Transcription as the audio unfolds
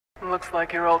Looks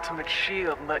like your ultimate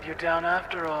shield let you down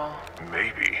after all.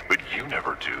 Maybe, but you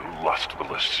never do, lust the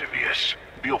lascivious.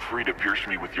 Feel free to pierce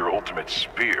me with your ultimate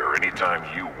spear anytime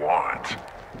you want.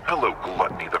 Hello,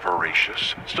 Gluttony the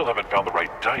Voracious. Still haven't found the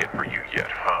right diet for you yet,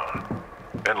 huh?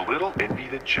 And little Envy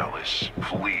the Jealous,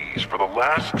 please, for the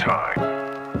last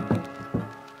time.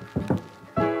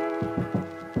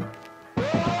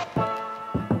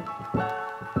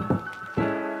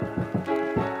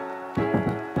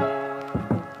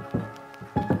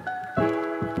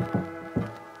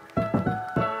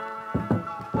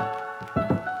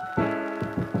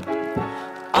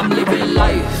 I'm living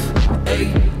life,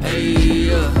 ayy, ayy,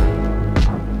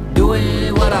 yeah.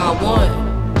 Doing what I want,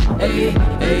 ayy,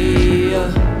 ayy,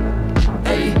 yeah.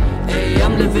 Ayy, ayy,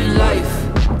 I'm living life,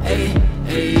 ayy,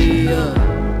 ayy,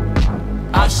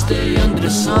 yeah. I stay under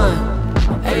the sun,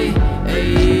 ayy,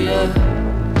 ayy, yeah.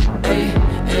 Ayy,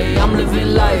 ayy, I'm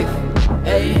living life,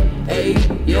 ayy,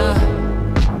 ayy, yeah.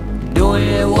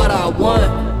 Doing what I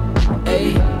want,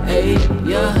 ayy, ayy,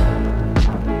 yeah.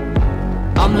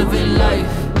 I'm living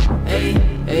life, ayy,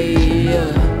 ayy,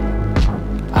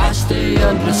 yeah. I stay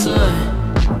under the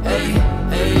sun, ayy,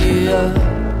 ayy, yeah.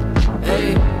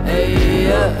 Ayy, ayy,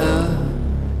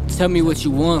 yeah. Tell me what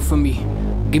you want from me.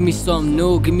 Give me something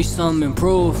new, give me something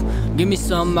improved. Give me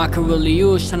something I can really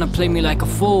use. Tryna play me like a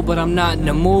fool, but I'm not in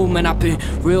the mood. Man, I've been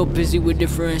real busy with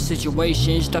different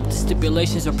situations. Stop the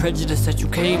stipulations or prejudice that you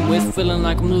came with. Feeling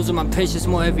like I'm losing my patience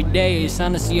more every day. It's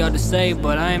honestly hard to say,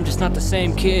 but I am just not the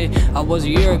same kid I was a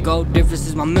year ago. Difference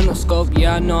is my mental scope.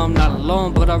 Yeah, I know I'm not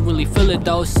alone, but I really feel it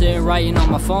though. Sitting writing on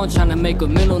my phone, trying to make a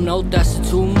mental note. That's the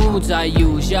two moods I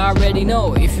use. Yeah, I already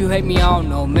know. If you hate me, I don't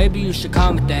know. Maybe you should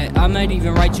comment that. I might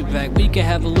even write you back. We can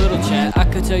have a little chat. I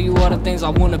could tell you all the things I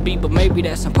wanna be, but maybe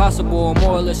that's impossible, or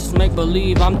more or less just make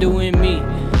believe I'm doing me.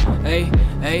 Hey,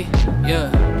 hey,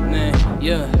 yeah, man,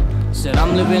 yeah. Said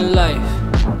I'm living life.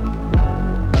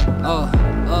 Oh,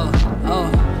 oh,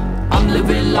 oh. I'm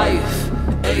living life.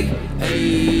 Hey,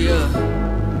 hey,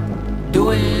 yeah.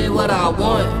 Doing what I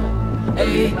want.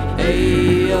 Hey,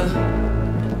 hey, yeah.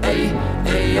 Hey,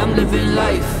 hey, I'm living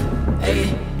life.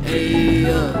 Hey, hey,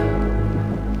 yeah.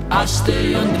 I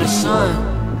stay under the sun.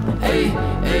 Ayy,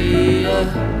 ayy,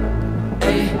 yeah.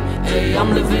 Ayy, ayy,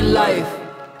 I'm living life.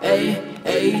 Ayy,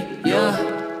 ayy, yeah.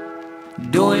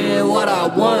 Doing what I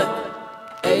want.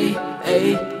 Ayy,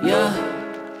 ayy, yeah.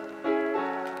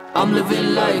 I'm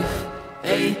living life.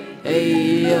 Ayy,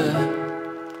 ayy, yeah.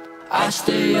 I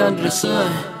stay under the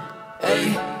sun.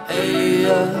 Ayy, ayy,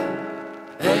 yeah.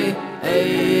 Ayy,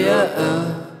 ayy,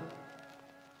 yeah.